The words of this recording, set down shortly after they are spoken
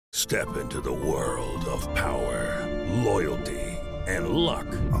Step into the world of power, loyalty, and luck.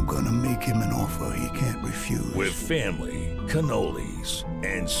 I'm gonna make him an offer he can't refuse. With family, cannolis,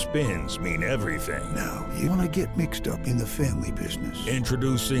 and spins mean everything. Now, you wanna get mixed up in the family business.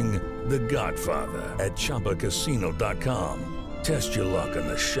 Introducing The Godfather at ChumbaCasino.com. Test your luck in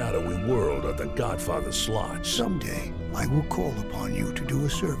the shadowy world of The Godfather slot. Someday, I will call upon you to do a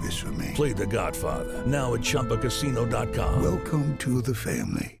service for me. Play The Godfather now at ChumbaCasino.com. Welcome to the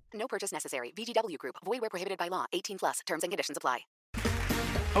family. No purchase necessary. VGW Group. Void where prohibited by law. 18 plus. Terms and conditions apply.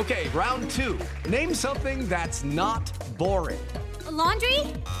 Okay, round two. Name something that's not boring. A laundry?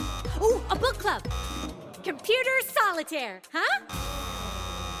 Ooh, a book club. Computer solitaire, huh?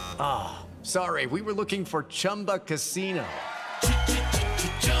 Ah, sorry. We were looking for Chumba Casino.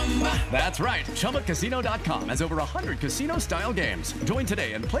 That's right. ChumbaCasino.com has over 100 casino-style games. Join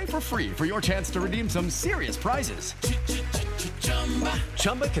today and play for free for your chance to redeem some serious prizes.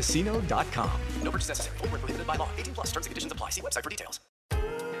 ChumbaCasino.com. No purchase necessary. Void where prohibited by law. 18 plus. Terms and conditions apply. See website for details.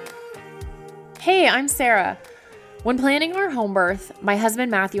 Hey, I'm Sarah. When planning our home birth, my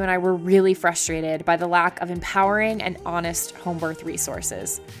husband Matthew and I were really frustrated by the lack of empowering and honest home birth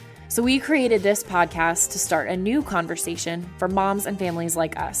resources. So we created this podcast to start a new conversation for moms and families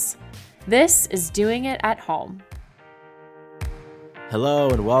like us. This is Doing It at Home. Hello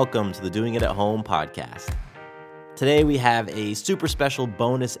and welcome to the Doing It at Home podcast. Today we have a super special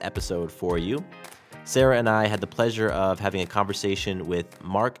bonus episode for you. Sarah and I had the pleasure of having a conversation with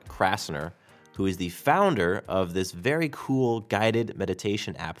Mark Krasner, who is the founder of this very cool guided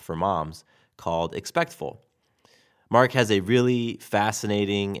meditation app for moms called Expectful. Mark has a really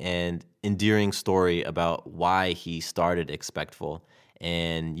fascinating and endearing story about why he started Expectful,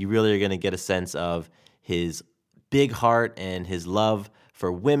 and you really are going to get a sense of his big heart and his love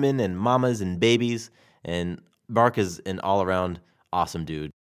for women and mamas and babies, and Mark is an all-around awesome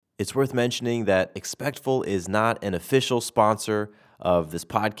dude. It's worth mentioning that Expectful is not an official sponsor of this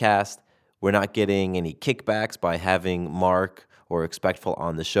podcast. We're not getting any kickbacks by having Mark or Expectful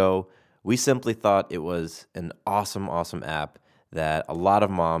on the show. We simply thought it was an awesome app that a lot of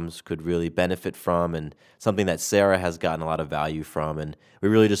moms could really benefit from and something that Sarah has gotten a lot of value from. And we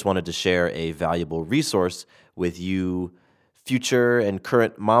really just wanted to share a valuable resource with you future and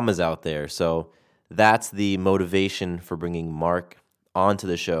current mamas out there. So that's the motivation for bringing Mark onto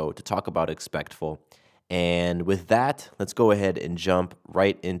the show to talk about Expectful. And with that, let's go ahead and jump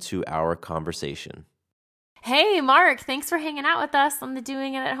right into our conversation. Hey, Mark, thanks for hanging out with us on the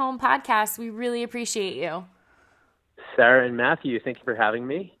Doing It at Home podcast. We really appreciate you. Sarah and Matthew, thank you for having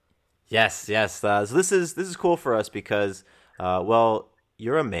me. Yes. So this is cool for us because, well,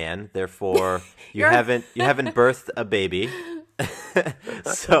 you're a man, therefore you haven't birthed a baby.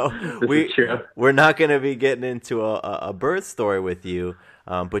 So we're not going to be getting into a birth story with you,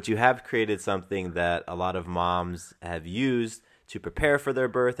 but you have created something that a lot of moms have used to prepare for their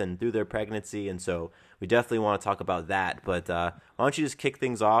birth and through their pregnancy, and so we definitely want to talk about that. But why don't you just kick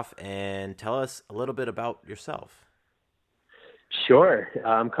things off and tell us a little bit about yourself? Sure.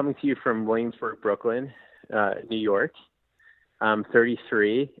 I'm coming to you from Williamsburg, Brooklyn, New York. I'm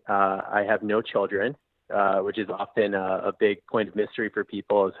 33. I have no children, which is often a big point of mystery for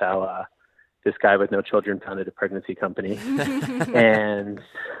people, is how this guy with no children founded a pregnancy company. And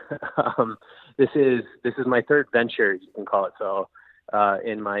this is my third venture, you can call it so.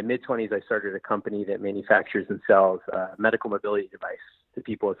 In my mid-20s, I started a company that manufactures and sells a medical mobility device to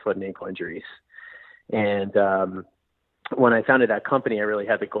people with foot and ankle injuries. And when I founded that company, I really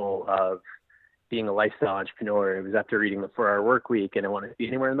had the goal of being a lifestyle entrepreneur. It was after reading the 4-Hour Workweek, and I wanted to be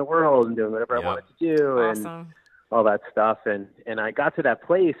anywhere in the world and doing whatever I wanted to do. Awesome. And all that stuff. And I got to that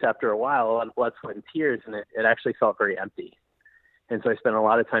place after a while, a lot of blood, sweat, and tears, and it actually felt very empty. And so I spent a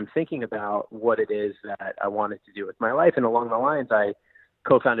lot of time thinking about what it is that I wanted to do with my life. And along the lines, I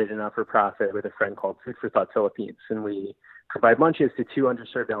co-founded a not-for-profit with a friend called Food for Thought Philippines. And we provide lunches to 2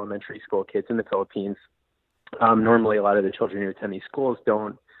 underserved elementary school kids in the Philippines. Normally, a lot of the children who attend these schools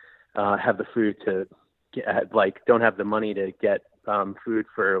don't have the food to get, don't have the money to get food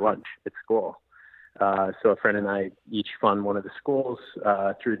for lunch at school. So a friend and I each fund one of the schools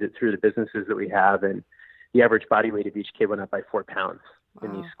through the businesses that we have, and the average body weight of each kid went up by 4 pounds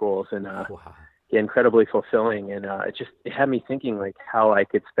in these schools, and incredibly fulfilling. And it had me thinking like how I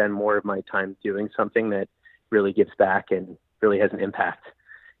could spend more of my time doing something that really gives back and really has an impact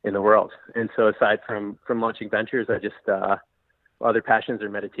in the world. And so aside from launching ventures, I just other passions are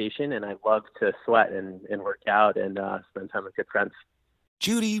meditation, and I love to sweat and work out and spend time with good friends.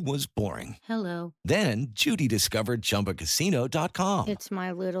 Judy was boring. Hello. Then Judy discovered ChumbaCasino.com. It's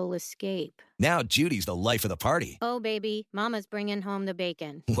my little escape. Now Judy's the life of the party. Oh, baby, mama's bringing home the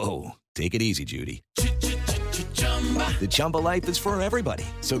bacon. Whoa, take it easy, Judy. The Chumba life is for everybody.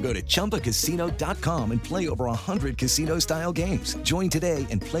 So go to ChumbaCasino.com and play over 100 casino-style games. Join today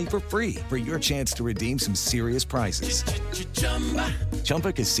and play for free for your chance to redeem some serious prizes.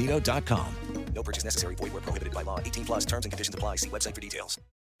 ChumbaCasino.com. No purchase necessary. Void where prohibited by law. 18 plus terms and conditions apply. See website for details.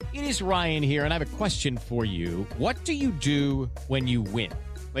 It is Ryan here, and I have a question for you. What do you do when you win?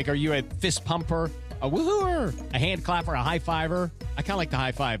 Like, are you a fist pumper, a woohooer, a hand clapper, a high fiver? I kind of like the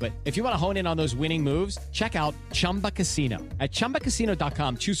high five, but if you want to hone in on those winning moves, check out Chumba Casino. At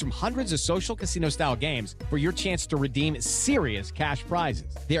ChumbaCasino.com, choose from hundreds of social casino-style games for your chance to redeem serious cash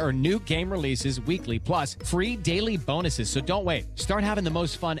prizes. There are new game releases weekly, plus free daily bonuses. So don't wait. Start having the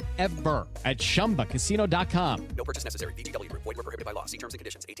most fun ever at ChumbaCasino.com. No purchase necessary. VGW. Void where prohibited by law. See terms and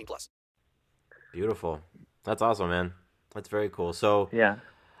conditions. 18 plus. Beautiful. That's awesome, man. That's very cool. So Yeah.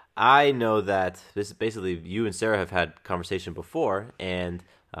 I know that this is basically you and Sarah have had conversation before and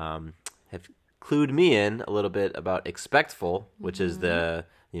have clued me in a little bit about Expectful, which is the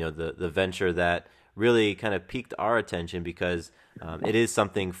venture that really kind of piqued our attention because it is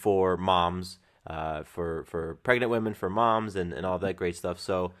something for moms, for pregnant women, for moms, and all that great stuff.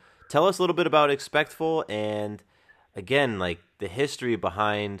 So tell us a little bit about Expectful and, again, like the history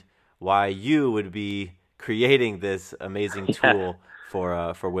behind why you would be creating this amazing tool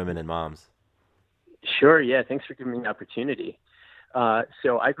for women and moms. Sure. Yeah. Thanks for giving me the opportunity.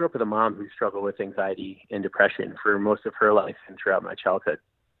 So I grew up with a mom who struggled with anxiety and depression for most of her life and throughout my childhood.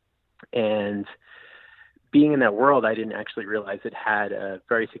 And being in that world, I didn't actually realize it had a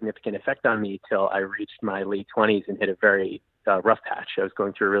very significant effect on me till I reached my late 20s and hit a very rough patch. I was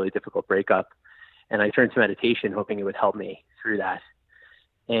going through a really difficult breakup, and I turned to meditation hoping it would help me through that.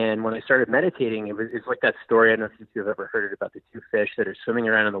 And when I started meditating, it's like that story, I don't know if you've ever heard it, about the two fish that are swimming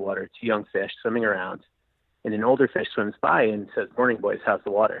around in the water, two young fish swimming around, and an older fish swims by and says, "Morning, boys, how's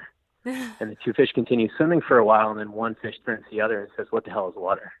the water?" And the two fish continue swimming for a while, and then one fish turns to the other and says, "What the hell is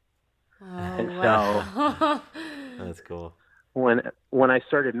water?" So that's cool. When I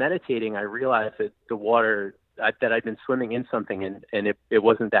started meditating, I realized that the water, that I'd been swimming in something, and it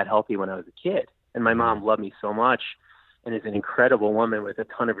wasn't that healthy when I was a kid. And my mom loved me so much and is an incredible woman with a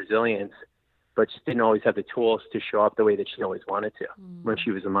ton of resilience, but just didn't always have the tools to show up the way that she always wanted to when she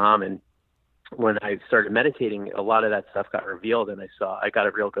was a mom. And when I started meditating, a lot of that stuff got revealed, and I got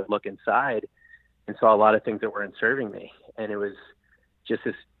a real good look inside and saw a lot of things that weren't serving me. And it was just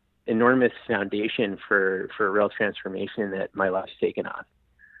this enormous foundation for real transformation that my life's taken on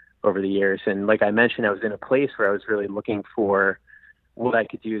over the years. And like I mentioned, I was in a place where I was really looking for what I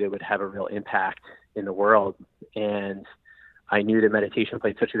could do that would have a real impact in the world. And I knew that meditation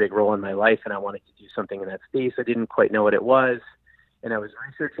played such a big role in my life, and I wanted to do something in that space. I didn't quite know what it was. And I was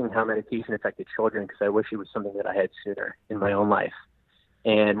researching how meditation affected children because I wish it was something that I had sooner in my own life.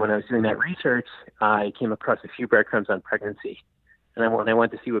 And when I was doing that research, I came across a few breadcrumbs on pregnancy. And when I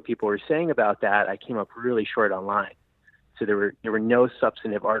went to see what people were saying about that, I came up really short online. So there were no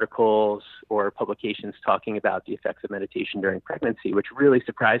substantive articles or publications talking about the effects of meditation during pregnancy, which really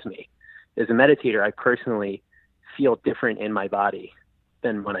surprised me. As a meditator, I personally feel different in my body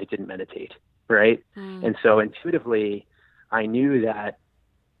than when I didn't meditate, right? And so intuitively, I knew that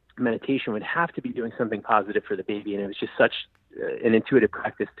meditation would have to be doing something positive for the baby, and it was just such an intuitive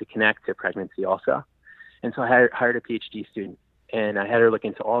practice to connect to pregnancy also. And so I hired a PhD student, and I had her look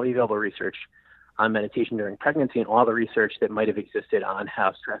into all the available research on meditation during pregnancy and all the research that might have existed on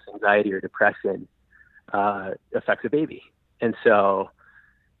how stress, anxiety, or depression affects a baby. And so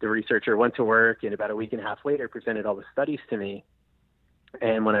the researcher went to work, and about a week and a half later presented all the studies to me.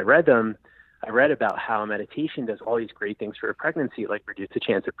 And when I read them, I read about how meditation does all these great things for a pregnancy, like reduce the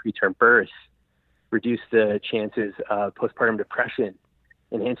chance of preterm birth, reduce the chances of postpartum depression,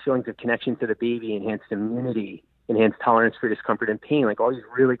 enhance feelings of connection to the baby, enhanced immunity, enhanced tolerance for discomfort and pain, like all these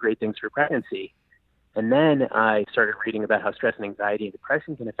really great things for pregnancy. And then I started reading about how stress and anxiety and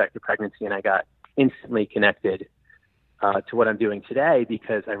depression can affect the pregnancy, and I got instantly connected to what I'm doing today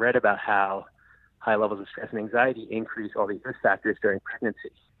because I read about how high levels of stress and anxiety increase all these risk factors during pregnancy.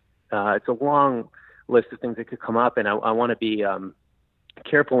 It's a long list of things that could come up, and I want to be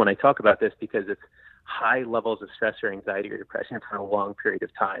careful when I talk about this because it's high levels of stress or anxiety or depression for a long period of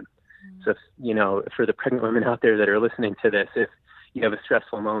time. So, for the pregnant women out there that are listening to this, if you have a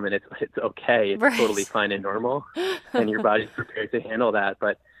stressful moment, it's okay. It's totally fine and normal, and your body's prepared to handle that.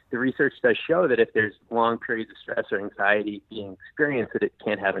 But the research does show that if there's long periods of stress or anxiety being experienced, that it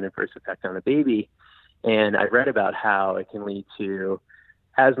can have an adverse effect on the baby. And I read about how it can lead to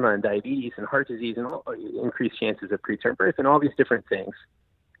asthma and diabetes and heart disease and increased chances of preterm birth and all these different things.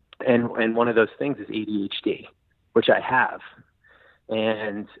 And one of those things is ADHD, which I have.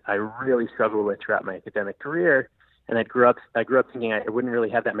 And I really struggled with throughout my academic career. And I grew up thinking I wouldn't really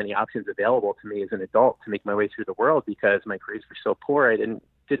have that many options available to me as an adult to make my way through the world because my grades were so poor. I didn't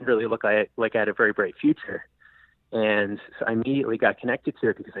really look like I had a very bright future. And so I immediately got connected to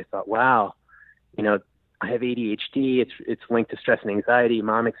it because I thought, wow, I have ADHD. It's linked to stress and anxiety.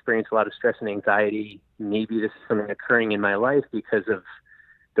 Mom experienced a lot of stress and anxiety. Maybe this is something occurring in my life because of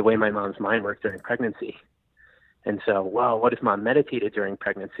the way my mom's mind worked during pregnancy. And so, wow, what if mom meditated during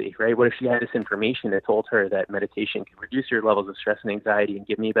pregnancy, right? What if she had this information that told her that meditation can reduce your levels of stress and anxiety and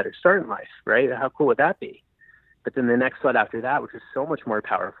give me a better start in life, right? How cool would that be? But then the next thought after that, which was so much more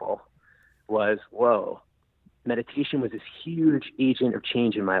powerful, was, whoa, meditation was this huge agent of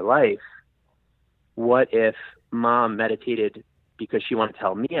change in my life. What if mom meditated because she wanted to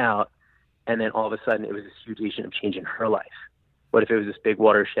help me out, and then all of a sudden it was this huge agent of change in her life? What if it was this big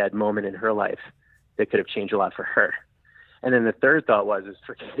watershed moment in her life that could have changed a lot for her? And then the third thought was,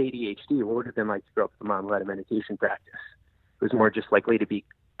 forget ADHD. What would it have been like to grow up with a mom who had a meditation practice? It was more just likely to be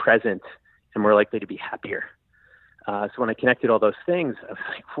present and more likely to be happier. So when I connected all those things, I was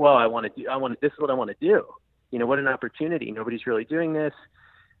like, whoa, this is what I want to do. What an opportunity. Nobody's really doing this.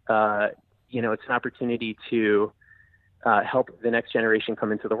 It's an opportunity to help the next generation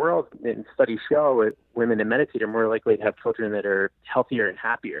come into the world. And studies show that women that meditate are more likely to have children that are healthier and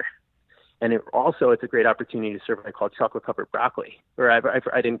happier. And it's a great opportunity to serve what I call chocolate covered broccoli. Or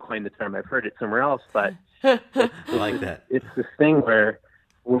I didn't coin the term. I've heard it somewhere else, but I like that. It's this thing where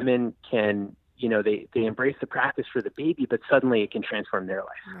women can, they embrace the practice for the baby, but suddenly it can transform their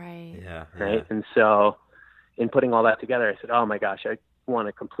life. Right. Yeah. Right. And so in putting all that together, I said, oh my gosh, I want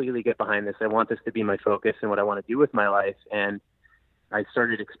to completely get behind this. I want this to be my focus and what I want to do with my life. And I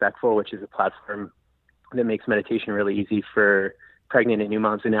started Expectful, which is a platform that makes meditation really easy for pregnant and new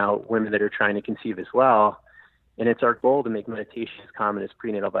moms and now women that are trying to conceive as well. And it's our goal to make meditation as common as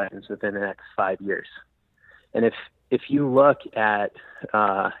prenatal vitamins within the next 5 years. And if you look at,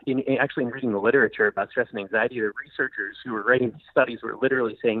 in reading the literature about stress and anxiety, the researchers who were writing these studies were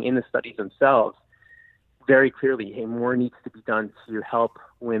literally saying in the studies themselves very clearly, hey, more needs to be done to help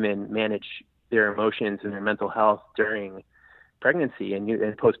women manage their emotions and their mental health during pregnancy and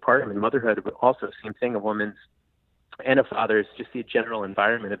postpartum and motherhood, but also same thing, a woman's and a father's, just the general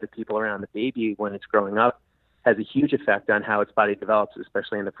environment of the people around the baby when it's growing up has a huge effect on how its body develops,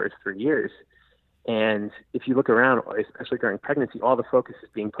 especially in the first 3 years. And if you look around, especially during pregnancy, all the focus is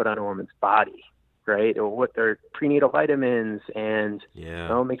being put on a woman's body, right? Or what their prenatal vitamins and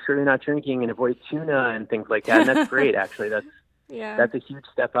make sure they're not drinking and avoid tuna and things like that. And that's great, actually. That's a huge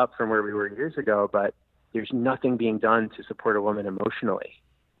step up from where we were years ago, but there's nothing being done to support a woman emotionally,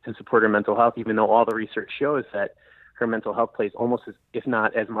 to support her mental health, even though all the research shows that her mental health plays almost as, if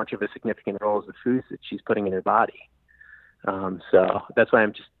not as much of a significant role as the foods that she's putting in her body. So that's why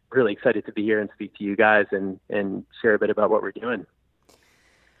I'm just really excited to be here and speak to you guys and share a bit about what we're doing.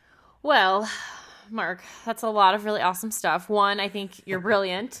 Well, Mark, that's a lot of really awesome stuff. One, I think you're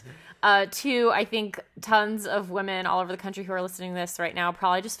brilliant. Two, I think tons of women all over the country who are listening to this right now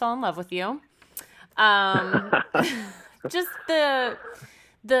probably just fell in love with you. Just the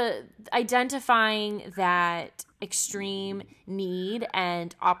identifying that extreme need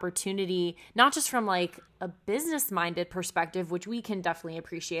and opportunity, not just from like a business-minded perspective, which we can definitely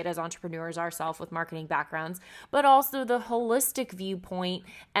appreciate as entrepreneurs ourselves with marketing backgrounds, but also the holistic viewpoint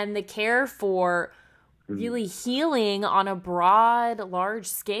and the care for really healing on a broad, large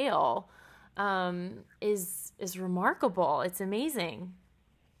scale is remarkable. It's amazing.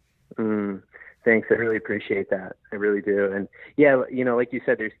 Thanks. I really appreciate that. I really do. And like you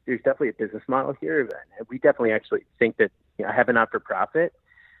said, there's definitely a business model here. We definitely actually think that I have a not-for-profit.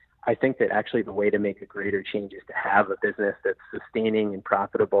 I think that actually the way to make a greater change is to have a business that's sustaining and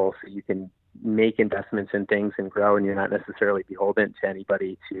profitable so you can make investments in things and grow, and you're not necessarily beholden to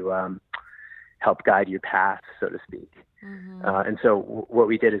anybody to help guide your path, so to speak. Mm-hmm. And so what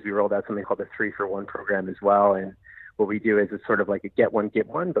we did is we rolled out something called the 3-for-1 program as well. And what we do is it's sort of like a get one,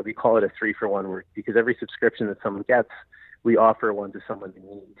 but we call it a 3-for-1 because every subscription that someone gets, we offer one to someone in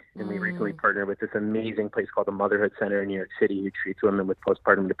need. And we recently partnered with this amazing place called the Motherhood Center in New York City who treats women with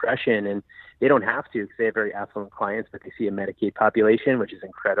postpartum depression. And they don't have to because they have very affluent clients, but they see a Medicaid population, which is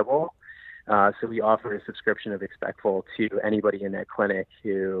incredible. So we offer a subscription of Expectful to anybody in that clinic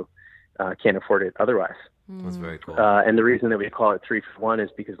who can't afford it otherwise. That's very cool. And the reason that we call it 3-for-1 is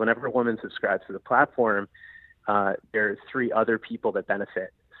because whenever a woman subscribes to the platform, there are 3 other people that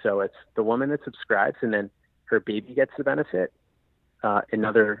benefit. So it's the woman that subscribes, and then her baby gets the benefit.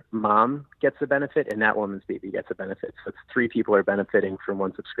 another mom gets a benefit, and that woman's baby gets a benefit. So it's 3 people are benefiting from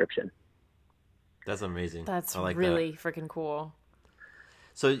one subscription. That's amazing. That's I like really freaking cool.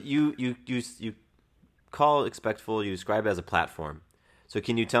 So you call Expectful, you describe it as a platform. So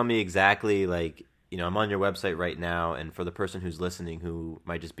can you tell me exactly, like, you know, I'm on your website right now, and for the person who's listening who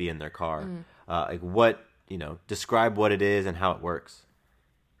might just be in their car, like what, you know, describe what it is and how it works.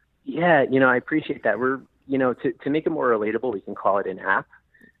 Yeah, you know, I appreciate that. We're, you know, to make it more relatable, we can call it an app.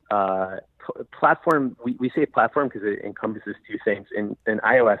 Platform, we say platform because it encompasses 2 things, an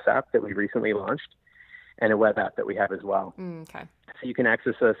iOS app that we recently launched and a web app that we have as well. Okay. So you can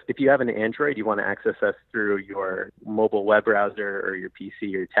access us. If you have an Android, you want to access us through your mobile web browser or your PC or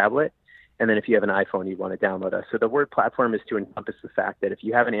your tablet. And then if you have an iPhone, you want to download us. So the word platform is to encompass the fact that if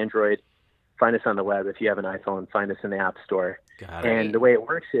you have an Android, find us on the web. If you have an iPhone, find us in the App Store. Got it. And the way it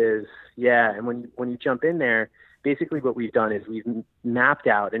works is, and when you jump in there, basically what we've done is we've mapped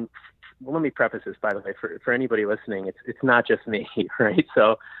out, and well, let me preface this, by the way, for anybody listening, it's not just me, right?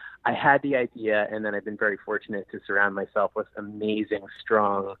 So I had the idea, and then I've been very fortunate to surround myself with amazing,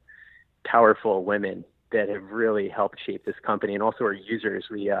 strong, powerful women that have really helped shape this company, and also our users.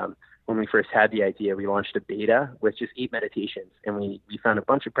 When we first had the idea, we launched a beta with just 8 meditations, and we found a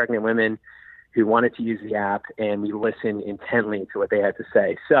bunch of pregnant women who wanted to use the app, and we listened intently to what they had to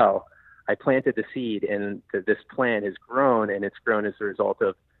say. So I planted the seed, and this plan has grown, and it's grown as a result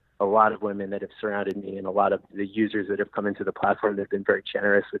of a lot of women that have surrounded me and a lot of the users that have come into the platform that have been very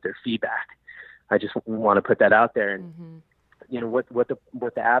generous with their feedback. I just want to put that out there. And, you know, what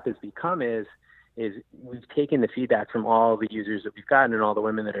the app has become is we've taken the feedback from all the users that we've gotten and all the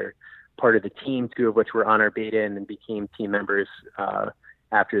women that are part of the team, 2 of which were on our beta and then became team members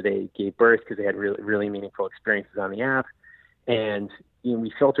after they gave birth because they had really, really meaningful experiences on the app. And you know,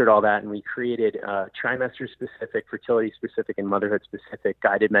 we filtered all that and we created trimester-specific, fertility-specific, and motherhood-specific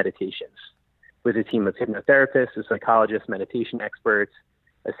guided meditations with a team of hypnotherapists, a psychologist, meditation experts,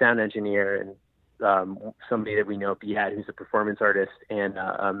 a sound engineer, and somebody that we know, Biad, who's a performance artist and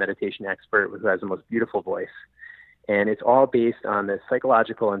a meditation expert who has the most beautiful voice. And it's all based on the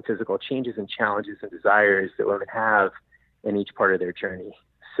psychological and physical changes and challenges and desires that women have in each part of their journey.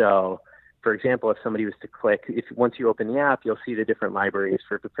 So, for example, if somebody was to click, once you open the app, you'll see the different libraries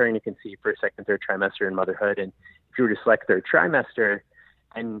for preparing to conceive, for second, 3rd trimester, and motherhood. And if you were to select 3rd trimester,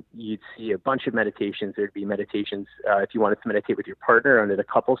 and you'd see a bunch of meditations. There'd be meditations if you wanted to meditate with your partner under the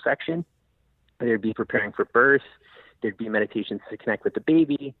couple section. There'd be preparing for birth. There'd be meditations to connect with the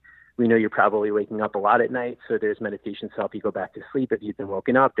baby. We know you're probably waking up a lot at night, so there's meditations to help you go back to sleep if you've been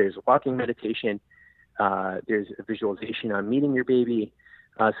woken up. There's a walking meditation. There's a visualization on meeting your baby.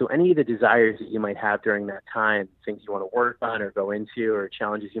 So any of the desires that you might have during that time, things you want to work on or go into, or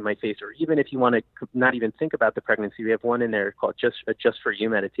challenges you might face, or even if you want to not even think about the pregnancy, we have one in there called Just for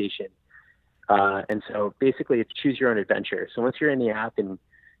You meditation. And so basically it's choose your own adventure. So once you're in the app and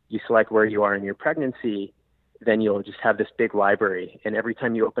you select where you are in your pregnancy, then you'll just have this big library. And every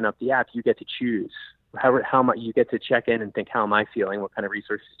time you open up the app, you get to choose how much you get to check in and think, how am I feeling? What kind of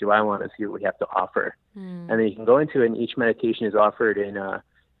resources do I want to see what we have to offer? And then you can go into it, and each meditation is offered in a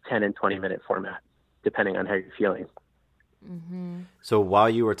 10 and 20 minute format, depending on how you're feeling. So while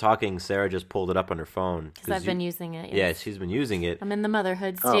you were talking, Sarah just pulled it up on her phone. Because I've been using it. Yes. Yeah, she's been using it. I'm in the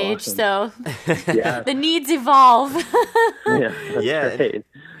motherhood stage, so Yeah. the needs evolve. Yeah.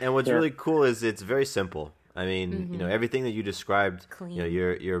 And what's really cool is it's very simple. I mean, you know, everything that you described, Clean. you know,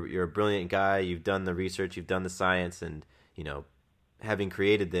 you're a brilliant guy. You've done the research, you've done the science, and, you know, having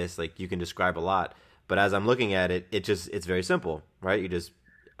created this, like, you can describe a lot. But as I'm looking at it, it's very simple, right? You just,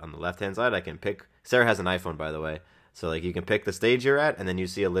 on the left-hand side, I can pick, Sarah has an iPhone, by the way. So, like, you can pick the stage you're at, and then you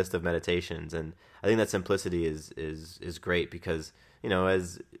see a list of meditations. And I think that simplicity is great because, you know,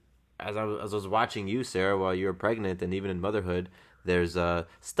 as I was watching you, Sarah, while you were pregnant and even in motherhood, there's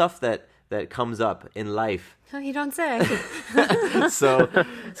stuff that comes up in life. Oh, you don't say. so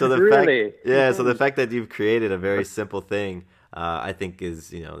the Really? fact, so the fact that you've created a very simple thing, I think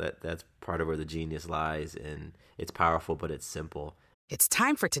is, you know, that's part of where the genius lies, and it's powerful, but it's simple. It's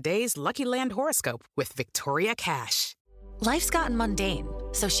time for today's Lucky Land horoscope with Victoria Cash. Life's gotten mundane,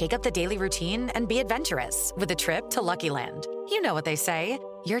 so shake up the daily routine and be adventurous with a trip to Lucky Land. You know what they say,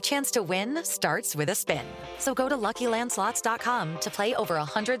 your chance to win starts with a spin. So go to LuckyLandSlots.com to play over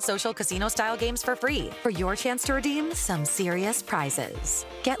 100 social casino-style games for free for your chance to redeem some serious prizes.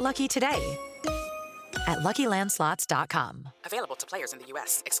 Get lucky today at LuckyLandSlots.com. Available to players in the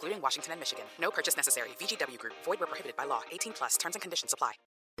U.S., excluding Washington and Michigan. No purchase necessary. VGW Group. Void where prohibited by law. 18+. Terms and conditions apply.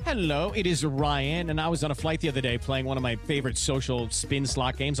 Hello, it is Ryan, and I was on a flight the other day playing one of my favorite social spin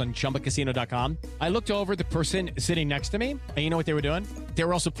slot games on ChumbaCasino.com. I looked over at the person sitting next to me, and you know what they were doing? They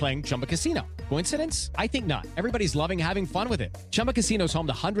were also playing Chumba Casino. Coincidence? I think not. Everybody's loving having fun with it. Chumba Casino is home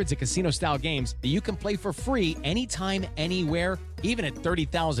to hundreds of casino-style games that you can play for free anytime, anywhere, even at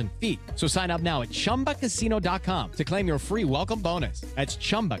 30,000 feet. So sign up now at ChumbaCasino.com to claim your free welcome bonus. That's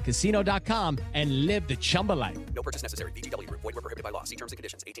ChumbaCasino.com and live the Chumba life. No purchase necessary. VGW Group. Void where prohibited by law. See terms and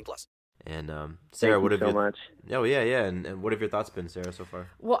conditions. 18+. And Sarah, what have so much. Oh yeah. And what have your thoughts been, Sarah, so far?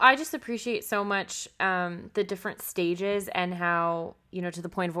 Well, I just appreciate so much the different stages and how, to the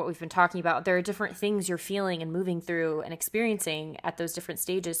point of what we've been talking about, there are different things you're feeling and moving through and experiencing at those different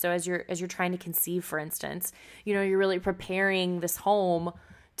stages. So as you're trying to conceive, for instance, you're really preparing this home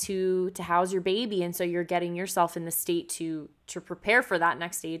to house your baby, and so you're getting yourself in the state to prepare for that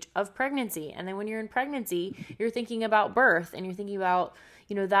next stage of pregnancy. And then when you're in pregnancy, you're thinking about birth, and you're thinking about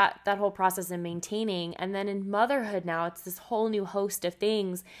that whole process and maintaining. And then in motherhood now, it's this whole new host of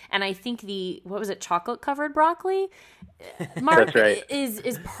things. And I think chocolate covered broccoli, Mark, That's right.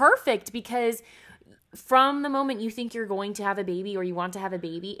 is perfect, because from the moment you think you're going to have a baby or you want to have a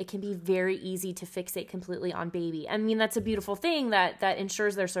baby, it can be very easy to fixate completely on baby. I mean, that's a beautiful thing that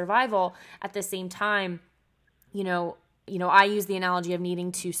ensures their survival. At the same time, I use the analogy of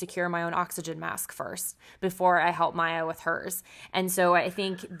needing to secure my own oxygen mask first before I help Maya with hers. And so I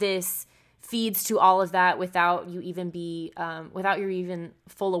think this feeds to all of that without your even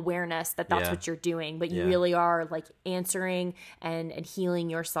full awareness that that's what you're doing, but you really are like answering and healing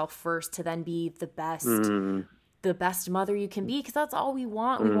yourself first to then be the best mother you can be, because that's all we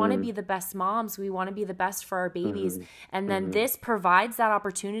want. We want to be the best moms. We want to be the best for our babies. And then this provides that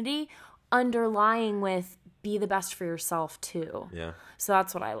opportunity underlying with be the best for yourself too. Yeah. So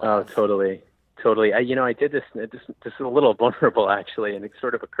that's what I love. Oh, totally. I did this is a little vulnerable actually, and it's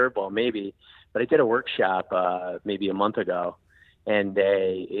sort of a curveball maybe, but I did a workshop maybe a month ago, and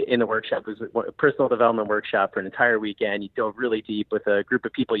in the workshop, it was a personal development workshop for an entire weekend. You dove really deep with a group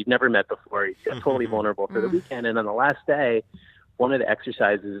of people you've never met before. You get totally vulnerable for the weekend. And on the last day, one of the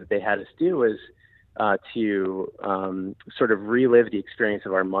exercises that they had us do was to sort of relive the experience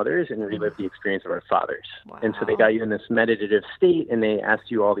of our mothers and relive the experience of our fathers. Wow. And so they got you in this meditative state, and they asked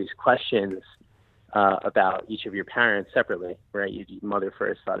you all these questions about each of your parents separately, right? You mother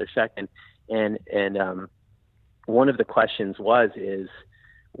first, father second. And one of the questions is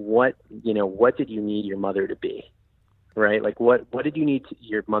what did you need your mother to be, right? Like what did you need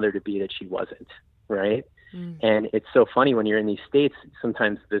your mother to be that she wasn't, right? And it's so funny when you're in these states,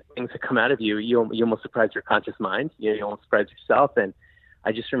 sometimes the things that come out of you almost surprise your conscious mind. You almost surprise yourself. And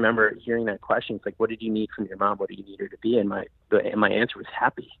I just remember hearing that question. It's like, what did you need from your mom? What do you need her to be? And my answer was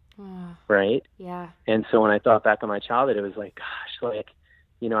happy. Right. Yeah. And so when I thought back on my childhood, it was like, gosh,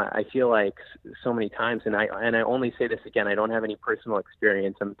 I feel like so many times, and I only say this again, I don't have any personal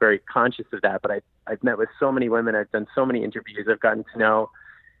experience. I'm very conscious of that, but I've met with so many women. I've done so many interviews. I've gotten to know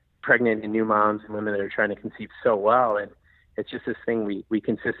pregnant and new moms and women that are trying to conceive so well. And it's just this thing we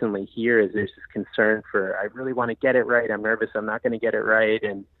consistently hear is there's this concern for, I really want to get it right. I'm nervous I'm not going to get it right.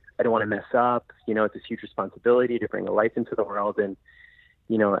 And I don't want to mess up. It's this huge responsibility to bring a life into the world. And,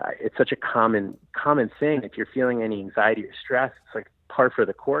 it's such a common thing. If you're feeling any anxiety or stress, it's like par for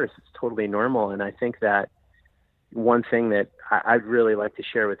the course. It's totally normal. And I think that one thing that I'd really like to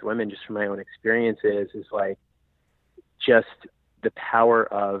share with women just from my own experiences is like just the power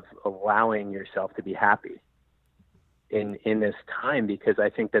of allowing yourself to be happy in this time, because I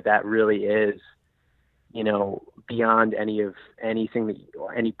think that really is, beyond anything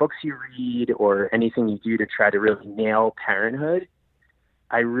any books you read or anything you do to try to really nail parenthood.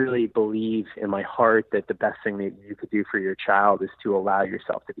 I really believe in my heart that the best thing that you could do for your child is to allow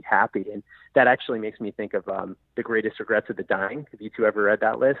yourself to be happy. And that actually makes me think of The Greatest Regrets of the Dying. Have you two ever read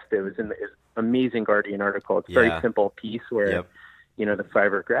that list? It was an amazing Guardian article. It's a very simple piece where, the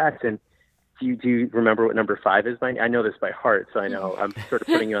 5 regrets. And do you remember what number 5 is? I know this by heart, so I know I'm sort of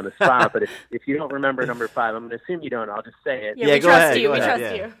putting you on the spot. But if you don't remember number 5, I'm going to assume you don't. I'll just say it. Yeah, we trust you. We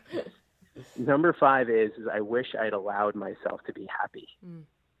trust you. Number 5 is I wish I'd allowed myself to be happy.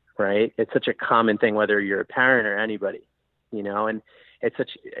 Right? It's such a common thing, whether you're a parent or anybody, and it's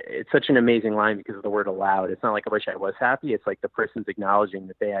such an amazing line because of the word allowed. It's not like I wish I was happy. It's like the person's acknowledging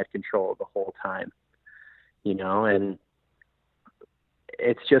that they had control the whole time, and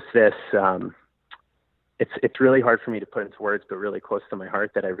it's just this, it's really hard for me to put into words, but really close to my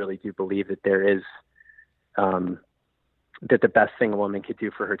heart that I really do believe that there is, that the best thing a woman could do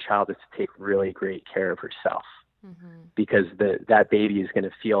for her child is to take really great care of herself. Because that baby is going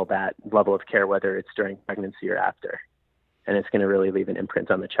to feel that level of care, whether it's during pregnancy or after. and it's going to really leave an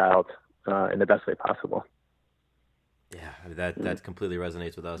imprint on the child in the best way possible. Yeah, that completely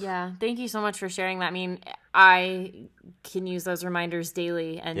resonates with us. Yeah, thank you so much for sharing that. I mean, I can use those reminders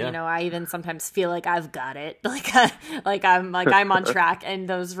daily, and I even sometimes feel like I've got it, I'm on track, and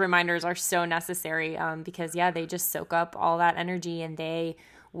those reminders are so necessary because they just soak up all that energy, and they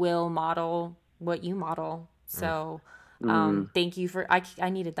will model what you model. So, thank you for. I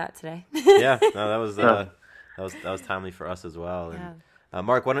needed that today. Yeah, no, that was timely for us as well. Yeah. And,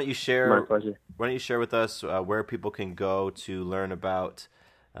 Mark, why don't you share? My pleasure. Why don't you share with us where people can go to learn about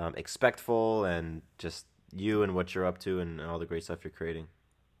Expectful and just you and what you're up to and all the great stuff you're creating?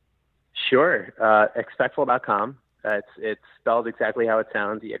 Sure. Expectful.com. It's spelled exactly how it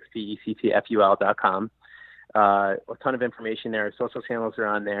sounds, EXPECTFUL.com. A ton of information there. Social channels are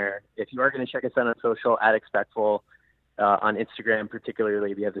on there. If you are going to check us out on social, @Expectful, on Instagram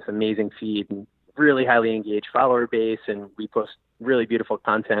particularly, we have this amazing feed and really highly engaged follower base, and we post really beautiful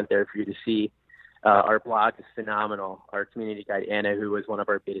content there for you to see. Our blog is phenomenal. Our community guide, Anna, who was one of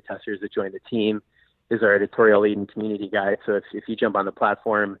our beta testers that joined the team, is our editorial lead and community guide. So if you jump on the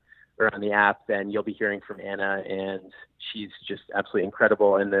platform or on the app, then you'll be hearing from Anna, and she's just absolutely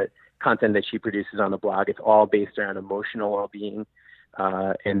incredible. And the content that she produces on the blog, it's all based around emotional well-being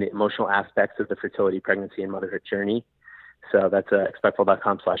and the emotional aspects of the fertility, pregnancy, and motherhood journey. So that's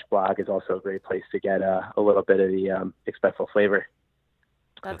expectful.com/blog is also a great place to get a little bit of the Expectful flavor.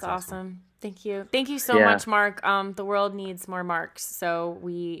 That's awesome. Thank you. Thank you so much, Mark. The world needs more Marks. So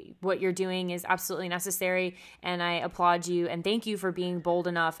what you're doing is absolutely necessary, and I applaud you and thank you for being bold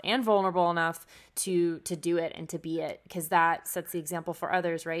enough and vulnerable enough to do it and to be it, because that sets the example for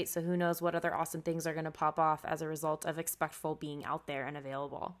others, right? So who knows what other awesome things are going to pop off as a result of Expectful being out there and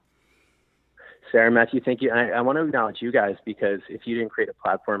available. Sarah, Matthew, thank you. I want to acknowledge you guys, because if you didn't create a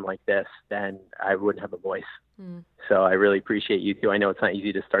platform like this, then I wouldn't have a voice. So I really appreciate you too. I know it's not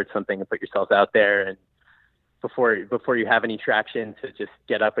easy to start something and put yourselves out there, and before you have any traction, to just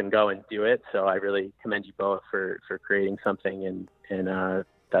get up and go and do it. So I really commend you both for creating something, and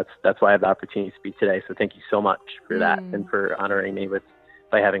that's why I have the opportunity to speak today. So thank you so much for that, and for honoring me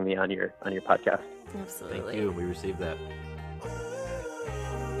by having me on your podcast. Absolutely. Thank you. We received that.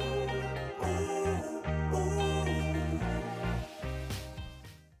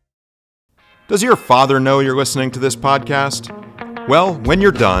 Does your father know you're listening to this podcast? Well, when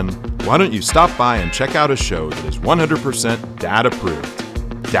you're done, why don't you stop by and check out a show that is 100% dad-approved,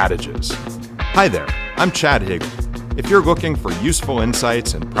 Dadages. Hi there, I'm Chad Hagel. If you're looking for useful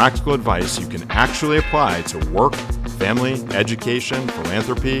insights and practical advice you can actually apply to work, family, education,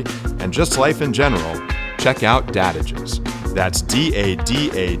 philanthropy, and just life in general, check out Dadages. That's DADAGES,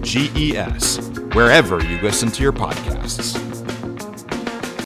 wherever you listen to your podcasts.